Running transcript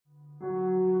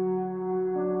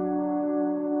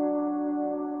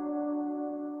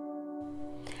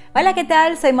Hola, ¿qué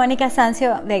tal? Soy Mónica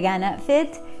Sancio de Gana Fit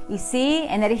y sí,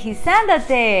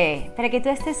 energizándote para que tú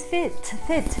estés fit.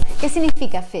 ¿Qué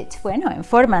significa fit? Bueno, en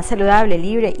forma saludable,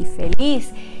 libre y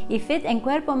feliz. Y fit en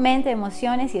cuerpo, mente,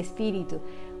 emociones y espíritu.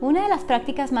 Una de las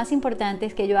prácticas más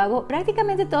importantes que yo hago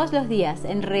prácticamente todos los días,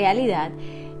 en realidad,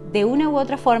 de una u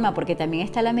otra forma, porque también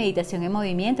está la meditación en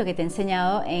movimiento que te he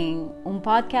enseñado en un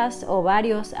podcast o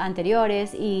varios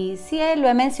anteriores, y sí lo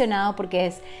he mencionado porque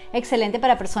es excelente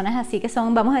para personas así que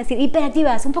son, vamos a decir,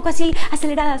 hiperactivas, un poco así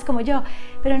aceleradas como yo,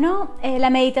 pero no, la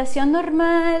meditación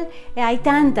normal, hay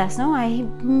tantas, ¿no? Hay,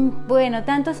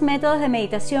 tantos métodos de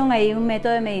meditación. Hay un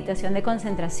método de meditación de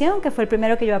concentración que fue el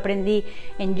primero que yo aprendí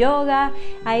en yoga,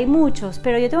 hay muchos,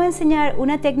 pero yo te voy a enseñar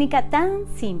una técnica tan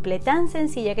simple, tan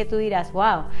sencilla que tú dirás,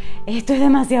 wow, esto es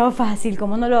demasiado fácil,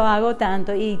 ¿cómo no lo hago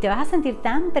tanto? Y te vas a sentir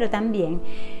pero tan bien,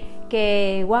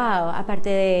 que wow, aparte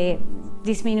de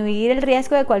disminuir el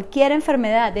riesgo de cualquier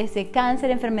enfermedad, desde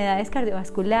cáncer, enfermedades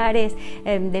cardiovasculares,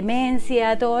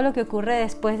 demencia, todo lo que ocurre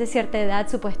después de cierta edad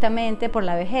supuestamente por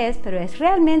la vejez, pero es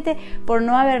realmente por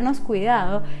no habernos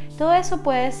cuidado, todo eso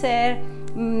puede ser,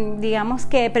 digamos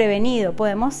que prevenido.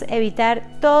 Podemos evitar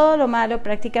todo lo malo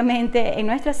prácticamente en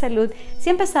nuestra salud si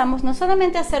empezamos no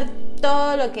solamente a hacer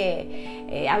todo lo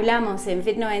que hablamos en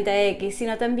Fit90X,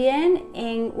 sino también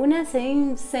en una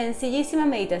sencillísima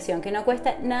meditación que no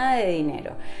cuesta nada de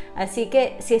dinero. Así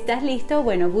que si estás listo,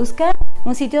 bueno, busca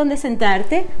un sitio donde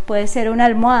sentarte, puede ser una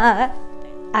almohada,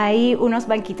 hay unos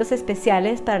banquitos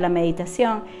especiales para la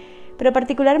meditación, pero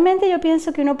particularmente yo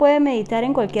pienso que uno puede meditar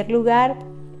en cualquier lugar.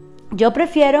 Yo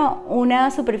prefiero una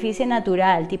superficie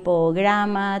natural, tipo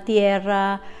grama,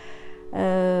 tierra,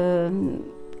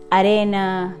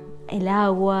 arena, el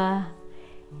agua,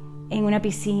 en una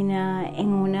piscina, en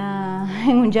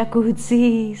un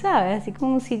jacuzzi, ¿sabes? Así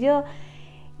como un sitio,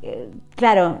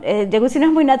 claro, el jacuzzi no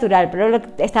es muy natural, pero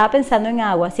estaba pensando en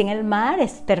agua, así en el mar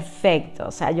es perfecto.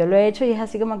 O sea, yo lo he hecho y es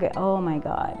así como que, oh my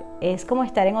God, es como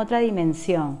estar en otra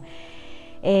dimensión.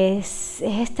 Es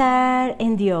estar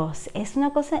en Dios, es una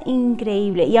cosa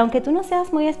increíble. Y aunque tú no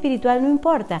seas muy espiritual, no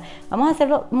importa, vamos a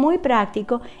hacerlo muy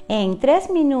práctico en 3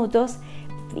 minutos.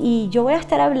 Y yo voy a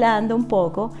estar hablando un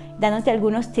poco, dándote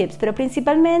algunos tips, pero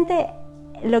principalmente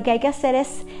lo que hay que hacer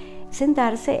es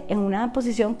sentarse en una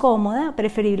posición cómoda,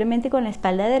 preferiblemente con la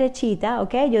espalda derechita,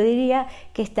 ¿ok? Yo diría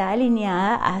que está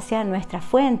alineada hacia nuestra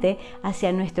fuente,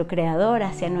 hacia nuestro creador,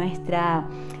 hacia nuestra,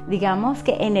 digamos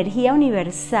que energía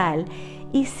universal.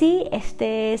 Y sí,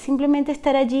 simplemente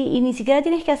estar allí, y ni siquiera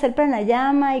tienes que hacer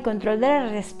pranayama y control de la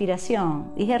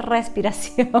respiración. Dije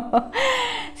respiración.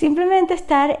 Simplemente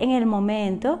estar en el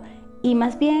momento y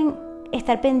más bien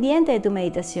estar pendiente de tu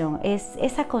meditación. Es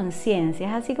esa conciencia,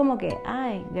 es así como que,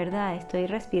 ay, verdad, estoy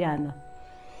respirando.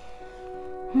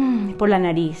 Por la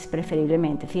nariz,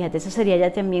 preferiblemente. Fíjate, eso sería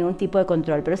ya también un tipo de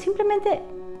control, pero simplemente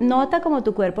nota cómo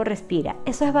tu cuerpo respira.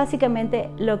 Eso es básicamente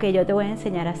lo que yo te voy a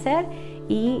enseñar a hacer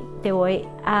y te voy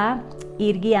a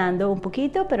ir guiando un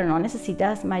poquito, pero no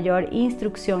necesitas mayor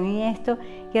instrucción en esto,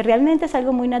 que realmente es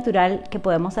algo muy natural que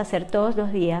podemos hacer todos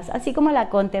los días, así como la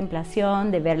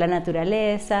contemplación de ver la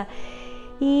naturaleza.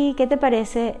 ¿Y qué te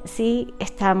parece si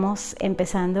estamos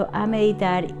empezando a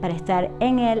meditar para estar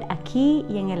en el aquí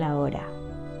y en el ahora?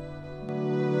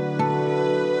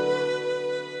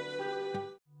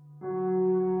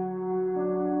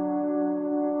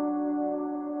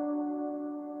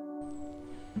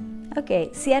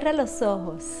 Ok, cierra los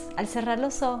ojos. Al cerrar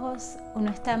los ojos, uno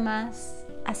está más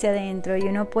hacia adentro y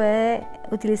uno puede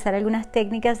utilizar algunas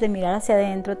técnicas de mirar hacia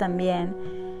adentro también.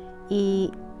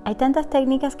 Y hay tantas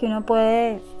técnicas que uno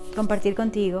puede compartir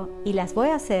contigo y las voy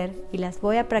a hacer y las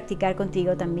voy a practicar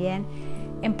contigo también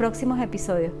en próximos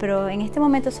episodios. Pero en este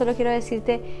momento solo quiero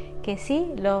decirte que sí,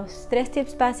 los 3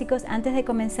 tips básicos antes de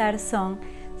comenzar son: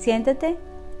 siéntate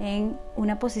en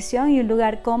una posición y un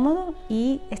lugar cómodo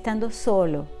y estando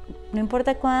solo. No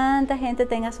importa cuánta gente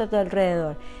tengas a tu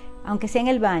alrededor, aunque sea en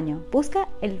el baño, busca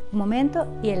el momento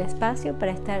y el espacio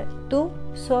para estar tú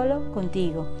solo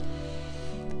contigo.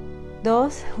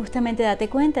 2, justamente date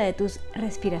cuenta de tus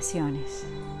respiraciones.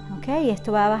 ¿Ok? Y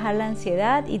esto va a bajar la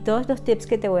ansiedad y todos los tips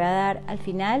que te voy a dar al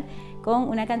final con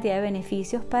una cantidad de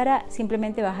beneficios para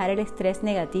simplemente bajar el estrés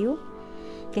negativo,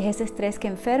 que es ese estrés que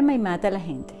enferma y mata a la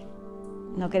gente.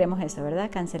 No queremos eso, ¿verdad?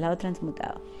 Cancelado,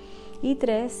 transmutado. Y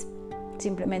 3,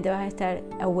 simplemente vas a estar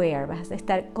aware, vas a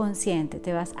estar consciente,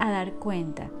 te vas a dar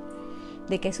cuenta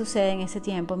de qué sucede en ese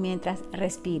tiempo mientras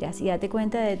respiras. Y date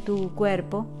cuenta de tu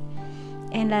cuerpo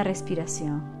en la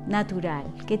respiración natural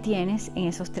que tienes en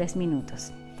esos 3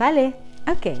 minutos. ¿Vale?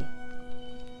 Ok.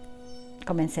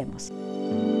 Comencemos.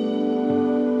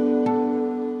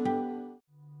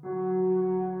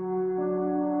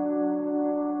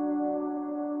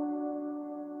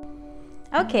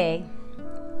 Ok,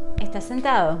 ¿estás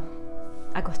sentado?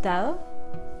 ¿Acostado?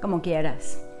 Como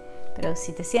quieras. Pero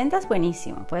si te sientas,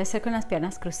 buenísimo. Puede ser con las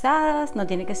piernas cruzadas, no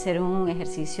tiene que ser un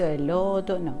ejercicio de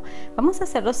loto, no. Vamos a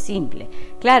hacerlo simple.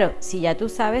 Claro, si ya tú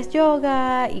sabes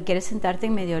yoga y quieres sentarte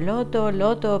en medio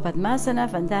loto, padmasana,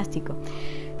 fantástico.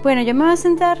 Bueno, yo me voy a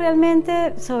sentar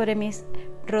realmente sobre mis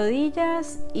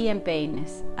rodillas y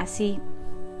empeines. Así,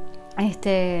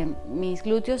 mis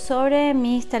glúteos sobre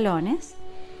mis talones.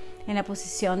 En la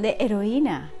posición de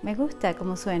heroína, me gusta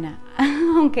cómo suena,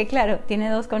 aunque claro, tiene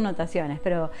dos connotaciones,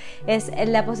 pero es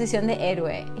la posición de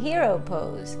héroe, hero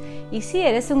pose. Y si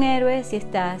eres un héroe, si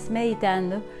estás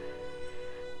meditando,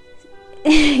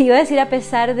 iba a decir a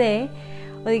pesar de,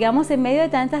 o digamos en medio de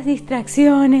tantas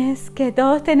distracciones que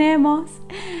todos tenemos,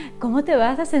 ¿cómo te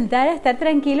vas a sentar a estar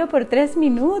tranquilo por 3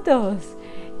 minutos?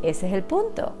 Ese es el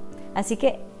punto. Así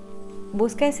que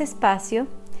busca ese espacio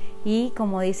y,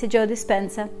 como dice Joe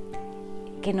Dispenza,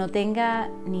 que no tenga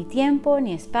ni tiempo,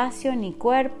 ni espacio, ni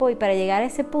cuerpo, y para llegar a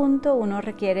ese punto uno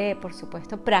requiere, por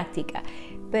supuesto, práctica,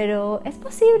 pero es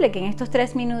posible que en estos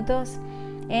 3 minutos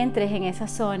entres en esa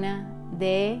zona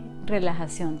de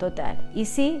relajación total. Y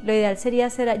sí, lo ideal sería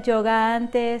hacer yoga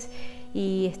antes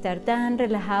y estar tan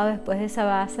relajado después de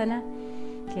Savasana,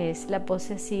 que es la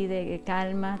pose así de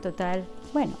calma total.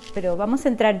 Bueno, pero vamos a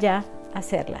entrar ya a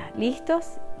hacerla. ¿Listos?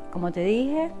 Como te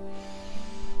dije,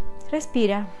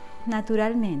 respira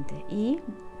naturalmente y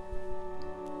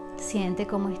siente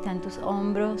cómo están tus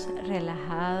hombros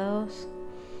relajados.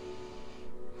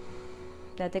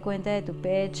 Date cuenta de tu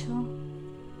pecho.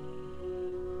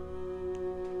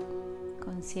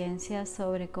 Conciencia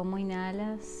sobre cómo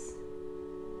inhalas,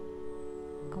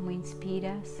 cómo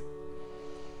inspiras,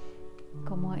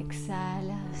 cómo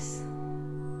exhalas.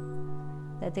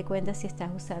 Date cuenta si estás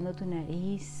usando tu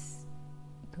nariz,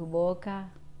 tu boca,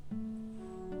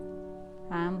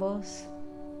 ambos.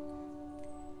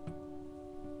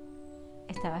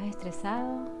 Estabas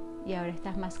estresado y ahora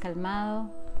estás más calmado.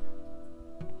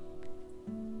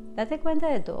 Date cuenta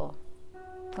de todo.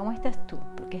 ¿Cómo estás tú?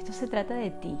 Porque esto se trata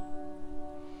de ti.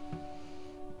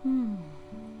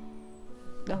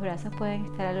 Los brazos pueden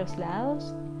estar a los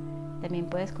lados. También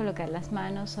puedes colocar las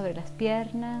manos sobre las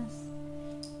piernas.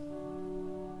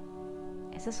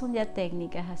 Esas son ya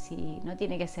técnicas así, no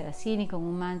tiene que ser así ni con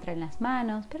un mantra en las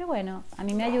manos, pero bueno, a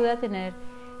mí me ayuda a tener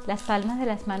las palmas de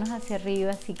las manos hacia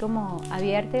arriba, así como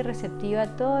abierta y receptiva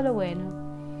a todo lo bueno,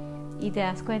 y te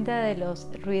das cuenta de los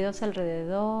ruidos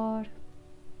alrededor.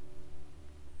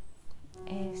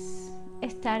 Es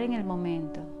estar en el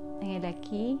momento, en el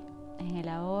aquí, en el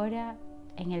ahora,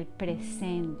 en el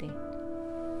presente.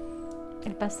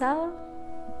 El pasado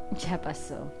ya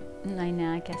pasó, no hay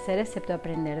nada que hacer excepto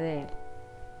aprender de él.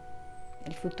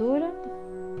 El futuro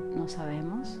no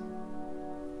sabemos,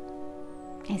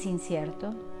 es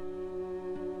incierto.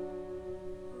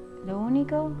 Lo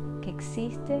único que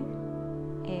existe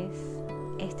es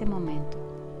este momento.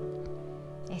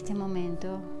 Este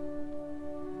momento,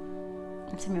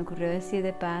 se me ocurrió decir,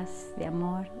 de paz, de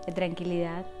amor, de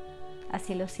tranquilidad.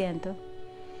 Así lo siento.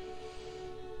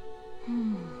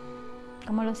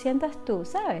 Como lo sientas tú,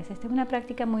 ¿sabes? Esta es una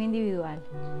práctica muy individual.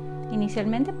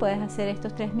 Inicialmente puedes hacer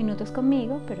estos 3 minutos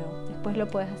conmigo, pero después lo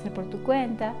puedes hacer por tu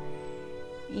cuenta.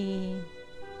 Y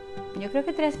yo creo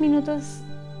que 3 minutos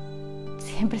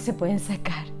siempre se pueden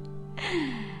sacar.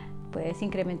 Puedes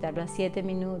incrementarlo a 7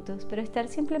 minutos, pero estar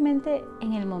simplemente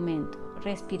en el momento,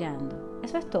 respirando.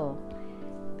 Eso es todo.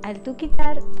 Al tú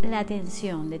quitar la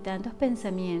atención de tantos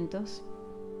pensamientos,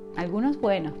 algunos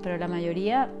buenos, pero la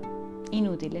mayoría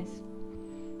inútiles,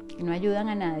 que no ayudan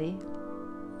a nadie,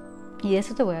 y de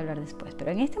eso te voy a hablar después,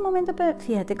 pero en este momento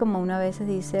fíjate como uno a veces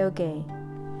dice, ok,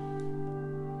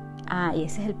 y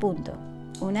ese es el punto.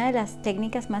 Una de las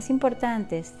técnicas más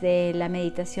importantes de la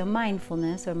meditación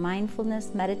mindfulness o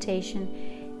mindfulness meditation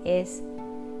es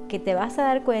que te vas a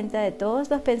dar cuenta de todos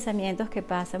los pensamientos que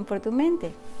pasan por tu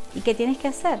mente. ¿Y qué tienes que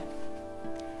hacer?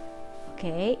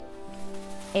 Ok,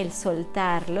 el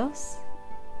soltarlos,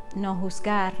 no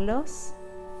juzgarlos.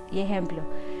 Y ejemplo,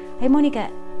 hey Mónica,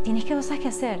 tienes cosas que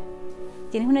hacer,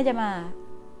 tienes una llamada,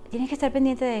 tienes que estar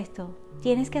pendiente de esto,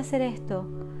 tienes que hacer esto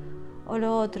o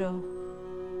lo otro.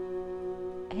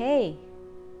 Hey,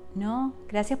 no,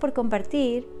 gracias por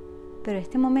compartir, pero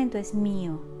este momento es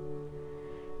mío.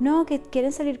 No, que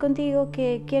quieren salir contigo,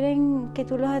 que quieren que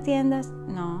tú los atiendas.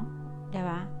 No, ya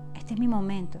va, este es mi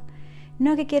momento.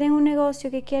 No, que quieren un negocio,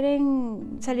 que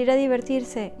quieren salir a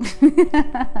divertirse.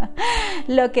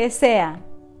 Lo que sea.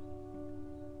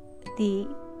 Di,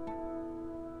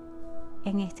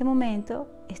 en este momento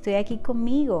estoy aquí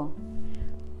conmigo.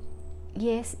 Y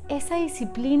es esa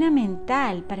disciplina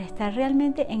mental para estar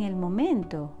realmente en el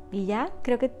momento. Y ya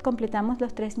creo que completamos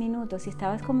los 3 minutos. Si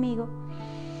estabas conmigo,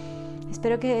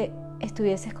 espero que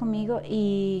estuvieses conmigo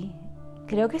y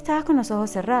creo que estabas con los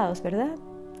ojos cerrados, ¿verdad?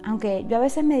 Aunque yo a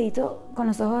veces medito con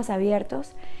los ojos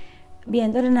abiertos,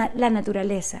 viendo la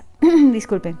naturaleza.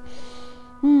 Disculpen.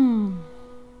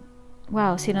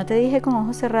 Wow, si no te dije con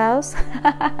ojos cerrados,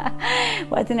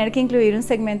 voy a tener que incluir un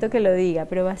segmento que lo diga,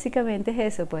 pero básicamente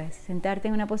es eso, pues, sentarte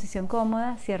en una posición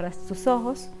cómoda, cierras tus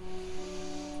ojos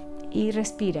y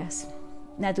respiras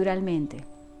naturalmente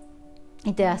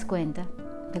y te das cuenta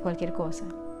de cualquier cosa.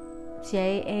 Si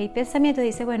hay pensamientos,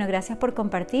 dices, bueno, gracias por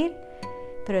compartir,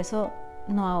 pero eso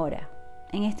no ahora.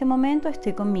 En este momento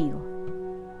estoy conmigo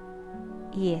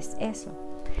y es eso.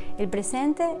 El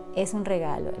presente es un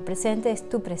regalo, el presente es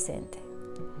tu presente.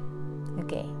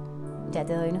 Ok, ya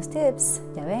te doy unos tips,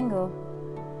 ya vengo.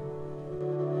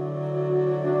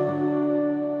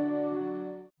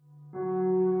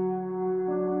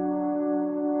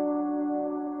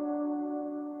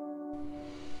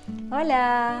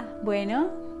 Hola, bueno,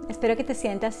 espero que te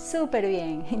sientas súper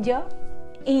bien. Yo,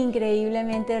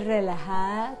 increíblemente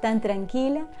relajada, tan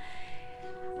tranquila.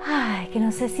 Ay, que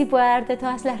no sé si puedo darte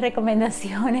todas las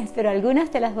recomendaciones, pero algunas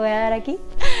te las voy a dar aquí.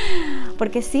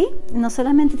 Porque sí, no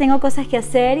solamente tengo cosas que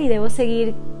hacer y debo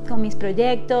seguir con mis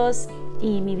proyectos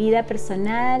y mi vida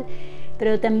personal,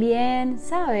 pero también,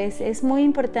 ¿sabes? Es muy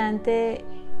importante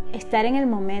estar en el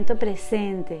momento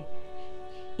presente.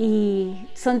 Y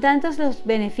son tantos los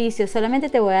beneficios, solamente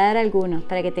te voy a dar algunos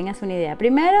para que tengas una idea.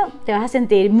 Primero, te vas a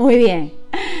sentir muy bien.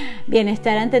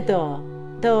 Bienestar ante todo.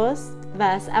 2,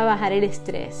 vas a bajar el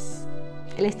estrés.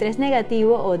 El estrés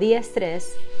negativo o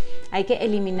diestrés hay que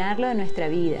eliminarlo de nuestra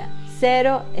vida.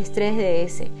 0 estrés de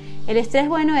ese. El estrés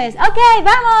bueno es, ok,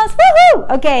 vamos,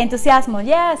 ¡woohoo! Ok, entusiasmo,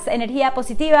 yes, energía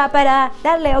positiva para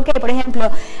darle, ok, por ejemplo,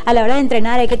 a la hora de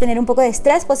entrenar hay que tener un poco de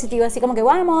estrés positivo, así como que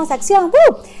vamos, acción,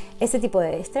 ¡woo! Ese tipo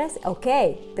de estrés, ok,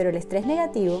 pero el estrés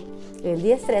negativo, el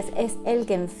diestrés, es el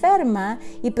que enferma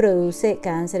y produce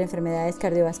cáncer, enfermedades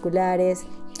cardiovasculares,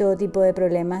 todo tipo de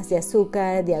problemas de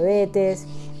azúcar, diabetes.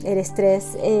 El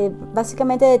estrés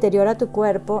básicamente deteriora tu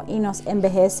cuerpo y nos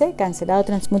envejece, cancelado,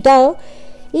 transmutado.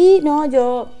 Y no,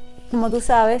 yo, como tú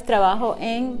sabes, trabajo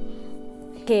en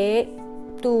que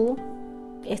tú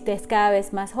estés cada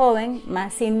vez más joven,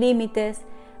 más sin límites,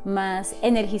 más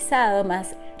energizado,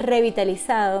 más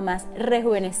revitalizado, más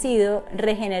rejuvenecido,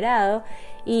 regenerado.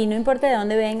 Y no importa de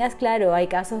dónde vengas, claro, hay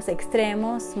casos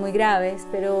extremos, muy graves,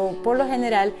 pero por lo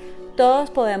general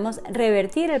todos podemos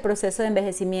revertir el proceso de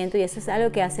envejecimiento y eso es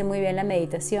algo que hace muy bien la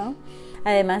meditación,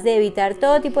 además de evitar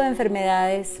todo tipo de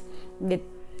enfermedades,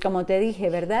 como te dije,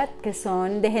 ¿verdad? Que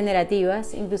son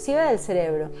degenerativas, inclusive del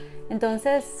cerebro.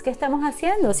 Entonces, ¿qué estamos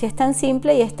haciendo? Si es tan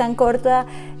simple y es tan corta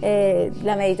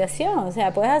la meditación, o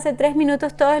sea, puedes hacer 3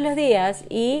 minutos todos los días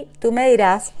y tú me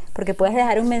dirás, porque puedes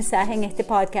dejar un mensaje en este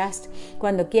podcast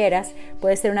cuando quieras,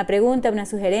 puede ser una pregunta, una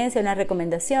sugerencia, una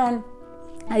recomendación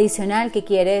adicional que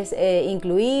quieres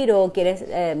incluir o quieres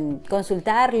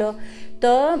consultarlo.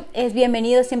 Todo es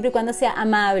bienvenido siempre y cuando sea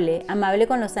amable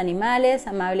con los animales,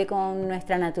 amable con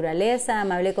nuestra naturaleza,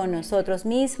 amable con nosotros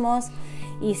mismos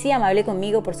y sí, amable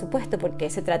conmigo, por supuesto, porque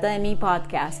se trata de mi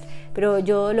podcast, pero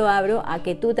yo lo abro a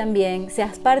que tú también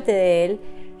seas parte de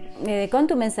él con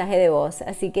tu mensaje de voz.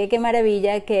 Así que qué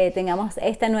maravilla que tengamos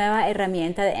esta nueva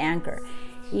herramienta de Anchor.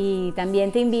 Y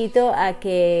también te invito a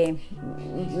que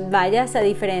vayas a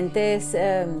diferentes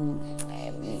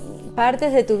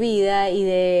partes de tu vida y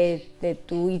de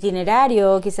tu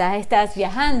itinerario, quizás estás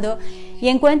viajando y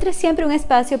encuentres siempre un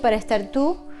espacio para estar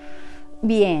tú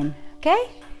bien, ¿ok?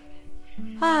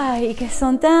 Ay, que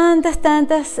son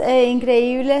tantas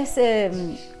increíbles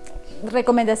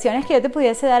recomendaciones que yo te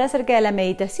pudiese dar acerca de la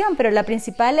meditación, pero la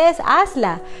principal es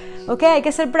hazla, ¿ok? Hay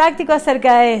que ser práctico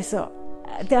acerca de eso.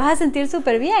 Te vas a sentir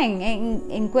súper bien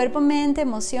en cuerpo, mente,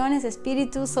 emociones,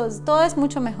 espíritu, todo es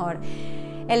mucho mejor.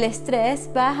 El estrés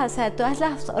baja, o sea, todas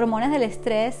las hormonas del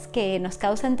estrés que nos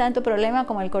causan tanto problema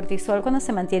como el cortisol cuando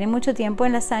se mantiene mucho tiempo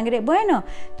en la sangre, bueno,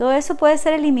 todo eso puede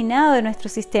ser eliminado de nuestro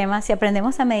sistema si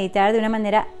aprendemos a meditar de una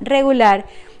manera regular,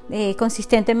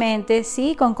 consistentemente,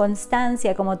 sí, con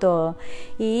constancia como todo.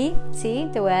 Y sí,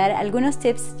 te voy a dar algunos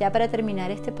tips ya para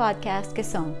terminar este podcast que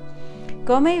son: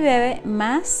 come y bebe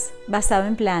más basado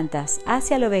en plantas,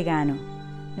 hacia lo vegano.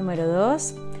 Número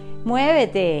 2,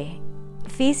 muévete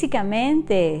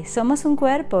físicamente. Somos un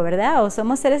cuerpo, ¿verdad? O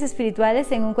somos seres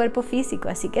espirituales en un cuerpo físico,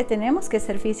 así que tenemos que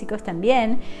ser físicos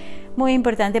también. Muy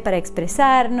importante para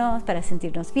expresarnos, para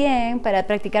sentirnos bien, para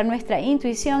practicar nuestra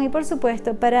intuición y por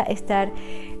supuesto para estar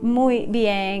muy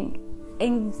bien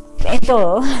en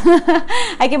todo.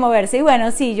 Hay que moverse. Y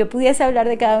bueno, sí, yo pudiese hablar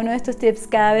de cada uno de estos tips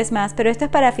cada vez más, pero esto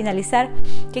es para finalizar,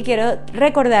 que quiero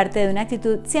recordarte de una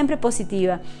actitud siempre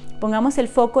positiva. Pongamos el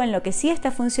foco en lo que sí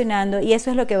está funcionando y eso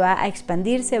es lo que va a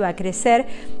expandirse, va a crecer.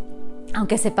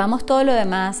 Aunque sepamos todo lo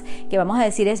demás que vamos a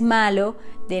decir es malo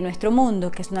de nuestro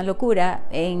mundo, que es una locura,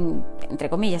 entre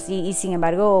comillas, y sin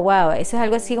embargo, wow, eso es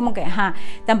algo así como que,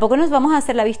 tampoco nos vamos a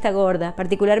hacer la vista gorda.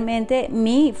 Particularmente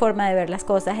mi forma de ver las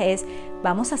cosas es,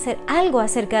 vamos a hacer algo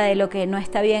acerca de lo que no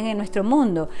está bien en nuestro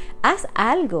mundo. Haz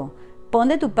algo. Pon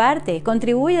de tu parte,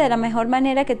 contribuye de la mejor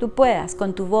manera que tú puedas,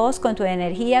 con tu voz, con tu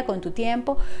energía, con tu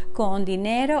tiempo, con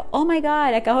dinero. Oh my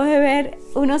God, acabo de ver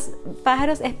unos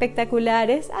pájaros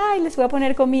espectaculares. Ay, les voy a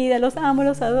poner comida, los amo,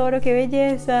 los adoro, qué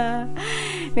belleza.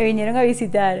 Me vinieron a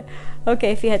visitar. Ok,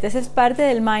 fíjate, eso es parte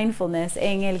del mindfulness,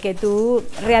 en el que tú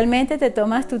realmente te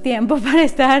tomas tu tiempo para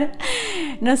estar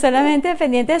no solamente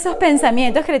pendiente de esos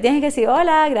pensamientos que le tienes que decir,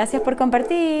 hola, gracias por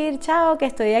compartir, chao, que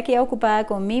estoy aquí ocupada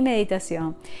con mi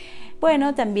meditación.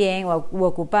 Bueno, también, u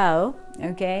ocupado,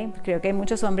 ¿ok? Creo que hay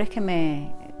muchos hombres que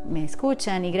me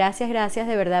escuchan y gracias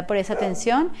de verdad por esa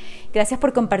atención. Gracias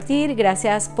por compartir,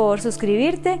 gracias por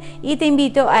suscribirte y te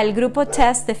invito al grupo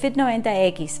test de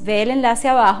Fit90X. Ve el enlace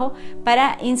abajo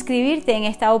para inscribirte en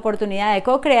esta oportunidad de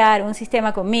co-crear un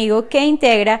sistema conmigo que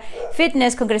integra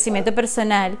fitness con crecimiento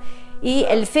personal y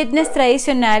el fitness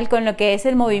tradicional con lo que es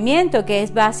el movimiento, que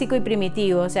es básico y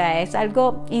primitivo. O sea, es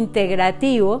algo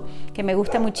integrativo que me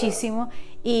gusta muchísimo.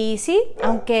 Y sí,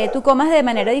 aunque tú comas de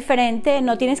manera diferente,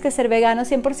 no tienes que ser vegano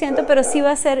 100%, pero sí va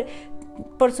a ser,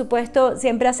 por supuesto,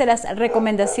 siempre hacer las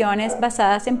recomendaciones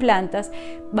basadas en plantas.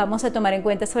 Vamos a tomar en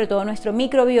cuenta sobre todo nuestro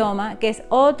microbioma, que es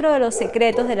otro de los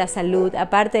secretos de la salud,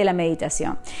 aparte de la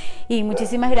meditación. Y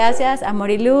muchísimas gracias,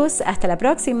 amor y luz. Hasta la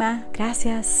próxima.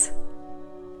 Gracias.